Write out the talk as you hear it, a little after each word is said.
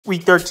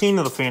Week 13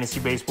 of the fantasy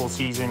baseball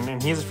season,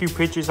 and here's a few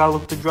pitchers I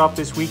look to drop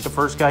this week. The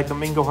first guy,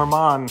 Domingo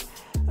Germán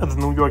of the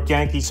New York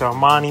Yankees. So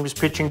Germán, he was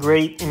pitching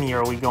great in the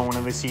early going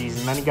of the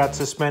season. Then he got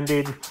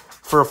suspended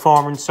for a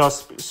foreign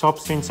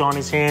substance on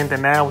his hand,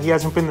 and now he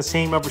hasn't been the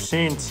same ever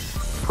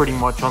since. Pretty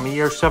much on the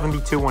year,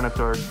 72 and a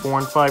third,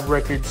 4-5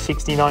 record,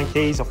 69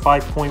 Ks, a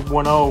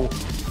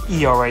 5.10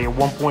 ERA, a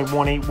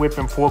 1.18 WHIP,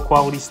 and 4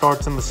 quality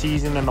starts in the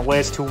season. And the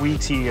last 2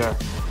 weeks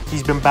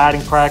he's been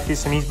batting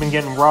practice, and he's been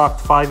getting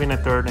rocked 5 and a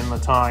third in the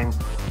time.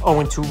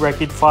 0-2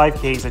 record, 5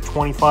 Ks, a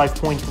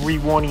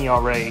 25.31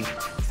 ERA,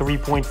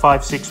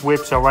 3.56 WHIP.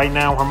 So right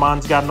now,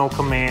 Germán's got no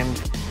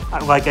command.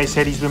 Like I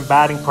said, he's been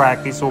batting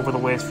practice over the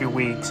last few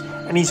weeks,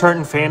 and he's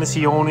hurting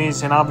fantasy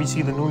owners and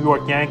obviously the New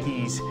York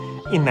Yankees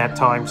in that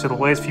time. So the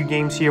last few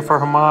games here for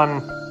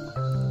Germán,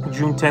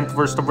 June 10th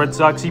versus the Red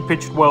Sox, he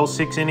pitched well,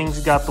 6 innings,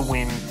 got the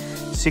win.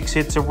 6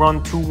 hits, a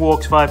run, 2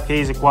 walks, 5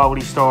 Ks, a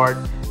quality start.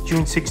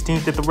 June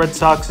 16th at the Red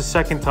Sox a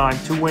second time,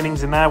 2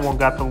 innings, and that one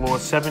got the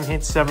loss. 7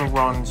 hits, 7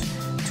 runs,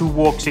 2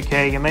 walks, a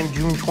K. And then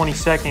June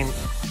 22nd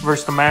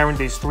versus the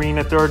Mariners, 3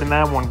 1/3, and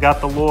that one got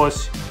the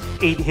loss.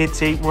 8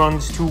 hits, 8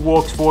 runs, 2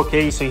 walks, 4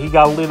 Ks. So he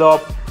got lit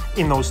up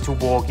in those 2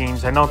 ball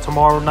games. I know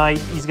tomorrow night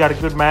he's got a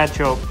good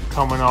matchup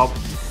coming up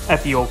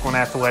at the Oakland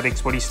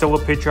Athletics, but he's still a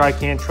pitcher I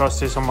can't trust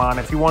this Germán.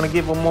 If you want to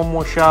give him one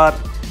more shot,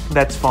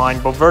 that's fine.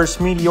 But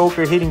versus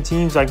mediocre hitting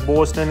teams like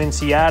Boston and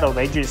Seattle,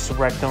 they just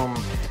wrecked him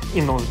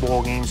in those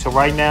ball games. So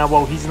right now,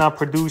 well, he's not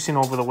producing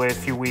over the last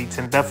few weeks,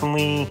 and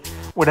definitely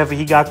whatever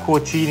he got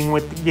caught cheating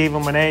with gave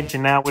him an edge,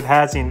 and now it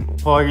hasn't.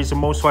 Players are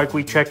most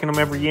likely checking him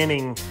every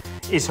inning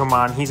is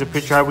Germán. He's a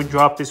pitcher I would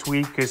drop this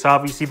week because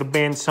obviously the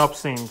banned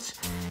substance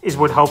is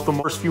what helped the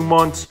first few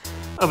months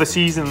of the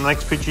season. The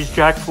next pitcher is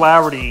Jack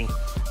Flaherty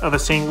of the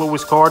St.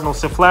 Louis Cardinals.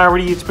 So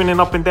Flaherty, it's been an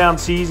up and down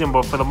season,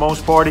 but for the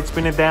most part, it's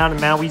been a down, and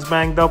now he's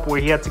banged up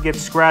where he had to get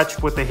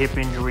scratched with a hip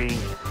injury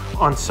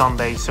on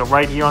Sunday. So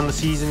right here on the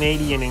season,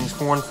 80 innings,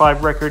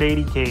 4-5 record,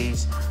 80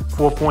 Ks,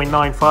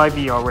 4.95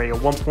 ERA, a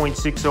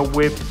 1.60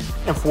 WHIP,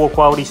 and 4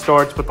 quality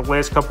starts. But the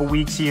last couple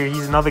weeks here,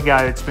 he's another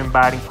guy that's been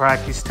batting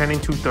practice, 10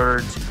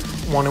 2/3,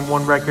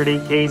 1-1 record,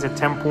 8 Ks, a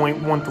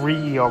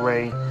 10.13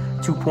 ERA,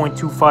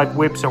 2.25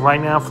 WHIP. So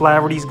right now,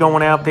 Flaherty's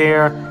going out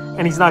there,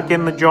 and he's not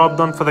getting the job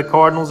done for the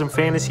Cardinals and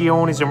fantasy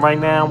owners. And right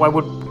now, I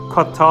would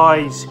cut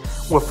ties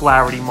with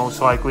Flaherty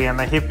most likely. And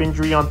the hip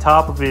injury on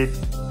top of it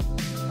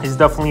is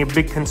definitely a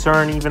big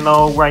concern, even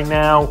though right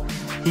now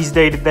he's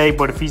day-to-day.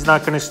 But if he's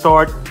not going to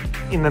start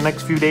in the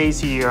next few days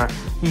here,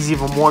 he's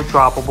even more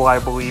droppable, I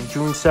believe.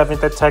 June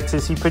 7th at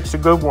Texas, he pitched a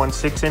good one,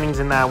 6 innings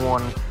in that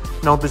one.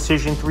 No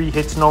decision, 3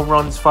 hits, no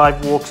runs,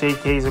 5 walks, 8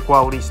 Ks, a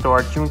quality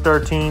start. June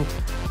 13th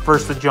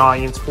versus the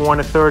Giants, 4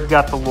 1/3,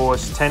 got the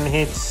loss. 10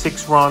 hits,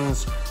 6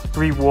 runs,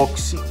 3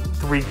 walks,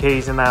 3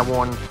 Ks in that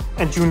one.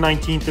 And June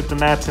 19th at the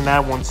Nats in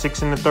that one, 6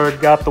 1/3,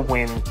 got the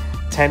win.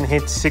 10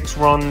 hits, 6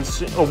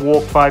 runs, a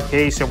walk, 5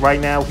 Ks. So right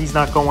now, he's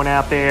not going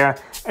out there,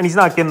 and he's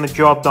not getting the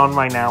job done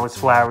right now as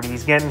Flaherty.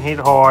 He's getting hit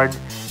hard.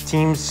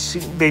 Teams,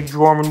 they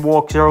draw him in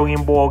walks early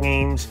in ball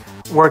games,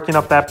 working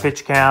up that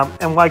pitch count.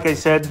 And like I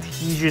said,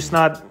 he's just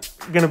not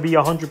going to be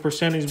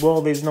 100% as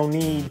well. There's no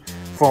need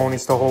for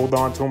owners to hold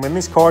on to him. And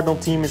this Cardinal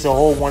team as a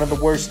whole, one of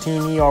the worst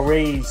team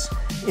ERAs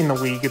in the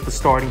league at the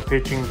starting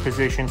pitching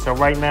position. So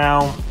right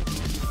now,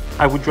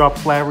 I would drop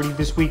Flaherty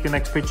this week. The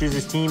next pitcher is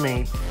his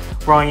teammate,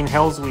 Ryan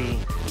Helsley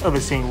of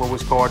the St.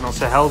 Louis Cardinals.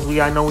 So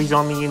Helsley, I know he's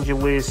on the injured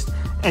list,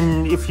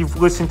 and if you've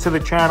listened to the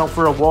channel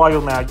for a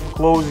while now, he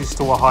closes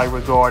to a high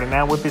regard. And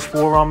now with this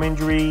forearm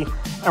injury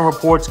and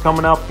reports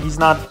coming up, he's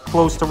not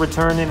close to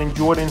returning, and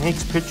Jordan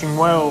Hicks pitching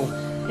well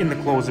in the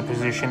closer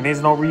position.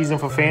 There's no reason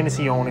for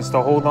fantasy owners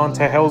to hold on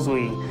to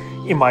Helsley,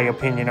 in my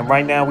opinion. And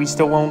right now, he's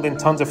still owned in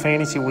tons of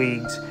fantasy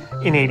leagues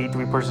in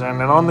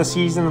 83%. And on the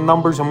season, the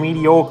numbers are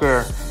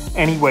mediocre.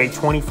 Anyway,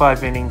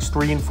 25 innings,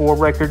 3-4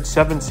 record,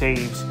 7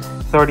 saves,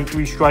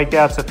 33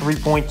 strikeouts, a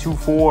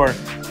 3.24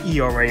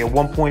 ERA, a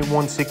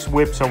 1.16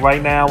 WHIP. So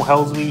right now,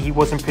 Helsley, he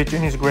wasn't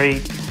pitching as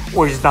great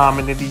or as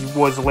dominant as he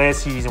was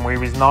last season, where he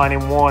was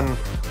 9-1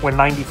 with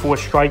 94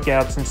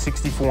 strikeouts and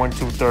 64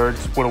 2/3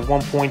 with a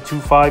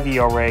 1.25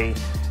 ERA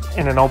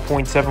and an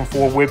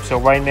 0.74 WHIP. So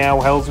right now,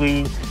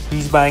 Helsley,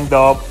 he's banged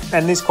up.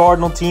 And this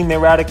Cardinal team,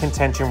 they're out of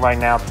contention right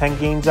now. 10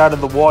 games out of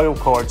the wild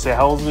card. So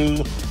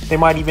Helsley, they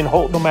might even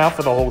hold them out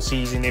for the whole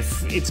season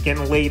if it's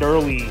getting late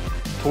early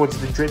towards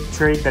the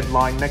trade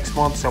deadline next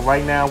month. So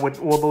right now, with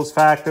all those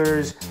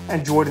factors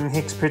and Jordan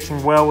Hicks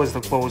pitching well as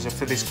the closer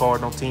for this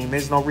Cardinal team,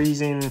 there's no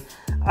reason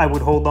I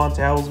would hold on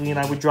to Helsley, and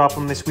I would drop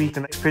him this week.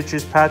 The next pitcher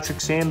is Patrick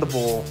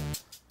Sandoval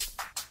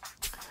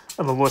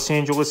of the Los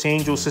Angeles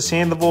Angels. So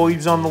Sandoval, he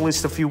was on the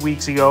list a few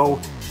weeks ago,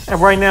 and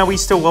right now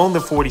he's still owned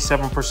in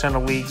 47%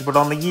 of leagues. But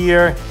on the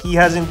year, he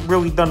hasn't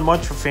really done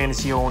much for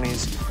fantasy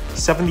owners.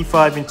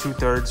 75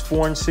 2/3,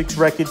 4-6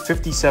 record,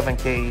 57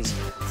 Ks,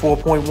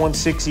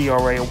 4.16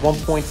 ERA, a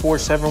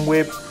 1.47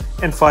 WHIP,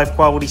 and 5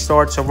 quality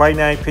starts. So right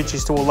now he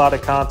pitches to a lot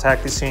of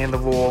contact to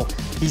Sandoval.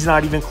 He's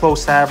not even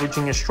close to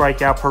averaging a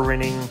strikeout per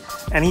inning,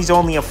 and he's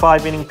only a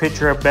 5-inning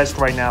pitcher at best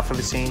right now for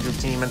this Angel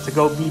team. And to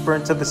go deeper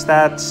into the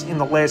stats, in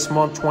the last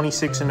month,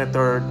 26 and a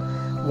third,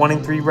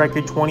 1-3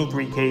 record,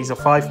 23 Ks, a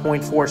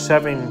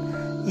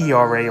 5.47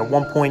 ERA, a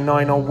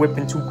 1.90 WHIP,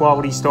 and 2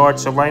 quality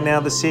starts. So right now,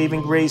 the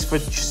saving grace for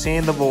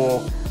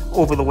Sandoval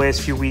over the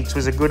last few weeks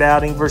was a good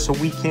outing versus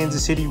a weak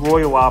Kansas City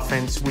Royal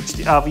offense,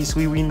 which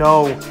obviously we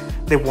know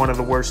they're one of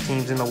the worst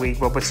teams in the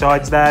league. But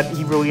besides that,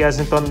 he really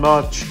hasn't done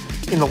much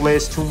in the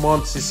last 2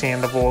 months to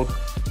Sandoval.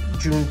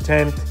 June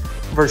 10th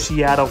versus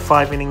Seattle,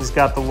 5 innings,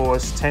 got the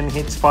loss, 10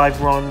 hits,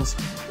 5 runs,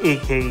 8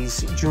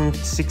 Ks. June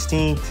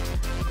 16th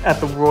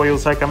at the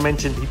Royals, like I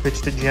mentioned, he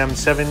pitched a gem,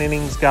 7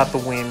 innings, got the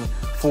win,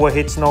 4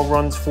 hits, no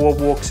runs, 4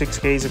 walks, 6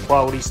 Ks, a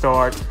quality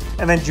start.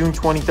 And then June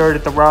 23rd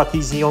at the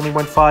Rockies, he only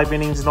went 5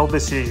 innings, no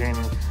decision.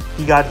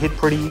 He got hit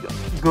pretty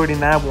good in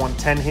that one,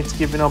 10 hits,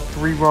 giving up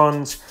 3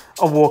 runs,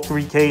 a walk,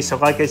 3 Ks. So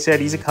like I said,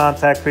 he's a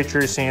contact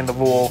pitcher,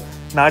 Sandoval.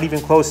 Not even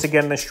close to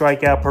getting a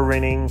strikeout per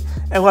inning.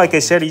 And like I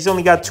said, he's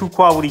only got 2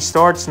 quality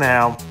starts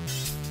now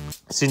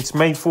since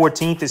May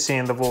 14th at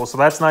Sandoval. So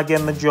that's not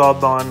getting the job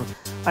done.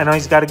 I know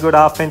he's got a good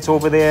offense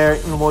over there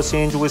in Los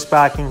Angeles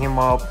backing him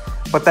up,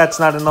 but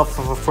that's not enough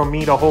for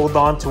me to hold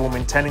on to him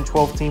in 10 and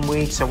 12 team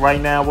leagues. So right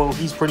now, well,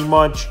 he's pretty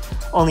much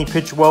only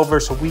pitched well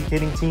versus a weak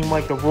hitting team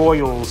like the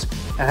Royals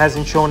and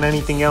hasn't shown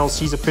anything else.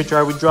 He's a pitcher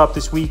I would drop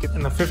this week.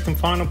 And the 5th and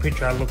final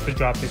pitcher I look to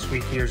drop this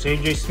week here is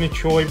A.J.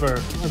 Smith-Schuster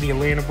of the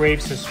Atlanta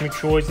Braves. So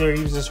Smith-Schuster,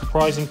 he was a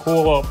surprising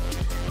call-up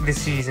this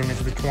season as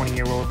the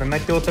 20-year-old. And I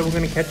thought they were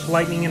going to catch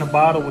lightning in a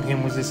bottle with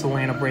him, was this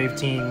Atlanta Brave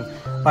team,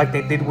 like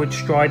they did with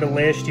Strider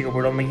last year.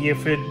 But on the year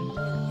for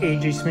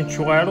A.J.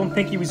 Smith-Schuster, I don't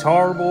think he was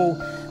horrible,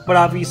 but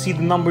obviously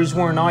the numbers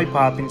weren't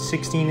eye-popping.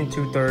 16 and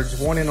 2/3,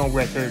 1-0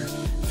 record,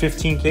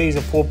 15 Ks,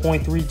 a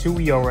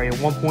 4.32 ERA, a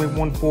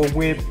 1.14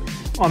 WHIP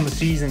on the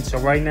season. So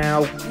right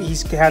now,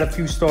 he's had a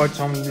few starts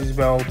on his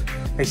belt.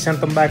 They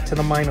sent him back to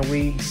the minor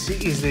leagues,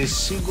 is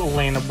this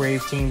Atlanta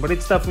Brave team. But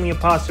it's definitely a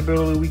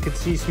possibility we could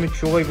see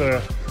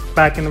Smith-Schuster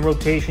back in the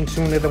rotation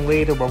sooner than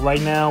later. But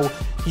right now,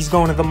 he's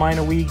going to the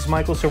minor leagues.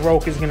 Michael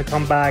Soroka is going to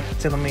come back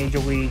to the major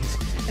leagues.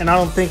 And I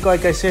don't think,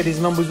 like I said, his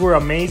numbers were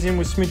amazing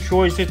with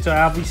Smith-Schuster to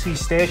obviously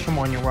stash him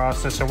on your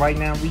roster. So right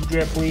now,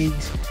 redraft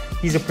leagues,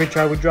 he's a pitcher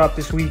I would drop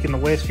this week. In the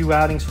last few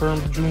outings for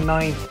him, June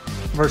 9th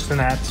versus the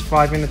Nats,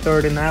 5 and a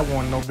third in that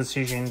one, no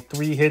decision.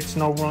 3 hits,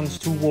 no runs,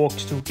 2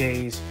 walks, 2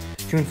 Ks.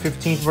 June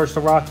 15th versus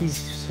the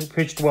Rockies,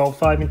 pitched well,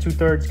 5 and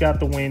 2/3, got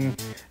the win.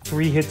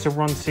 3 hits, a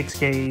run, 6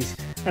 Ks.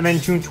 And then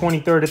June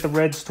 23rd at the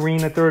Reds, 3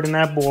 and a third in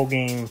that ball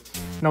game.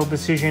 No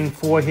decision,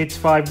 4 hits,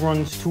 5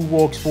 runs, 2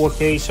 walks, 4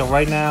 Ks. So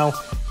right now,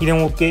 he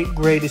didn't get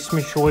great as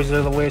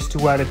Smith-Schuster the last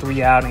 2 out of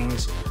 3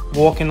 outings.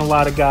 Walking a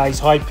lot of guys,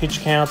 high pitch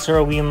counts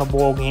early in the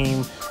ball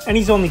game. And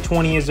he's only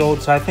 20 years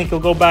old, so I think he'll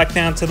go back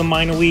down to the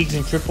minor leagues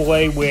in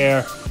AAA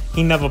where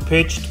he never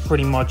pitched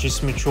pretty much as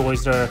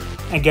Smith-Schuster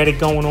and get it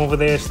going over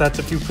there. So that's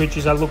a few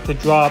pitches I look to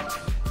drop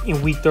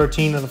in Week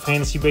 13 of the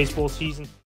fantasy baseball season.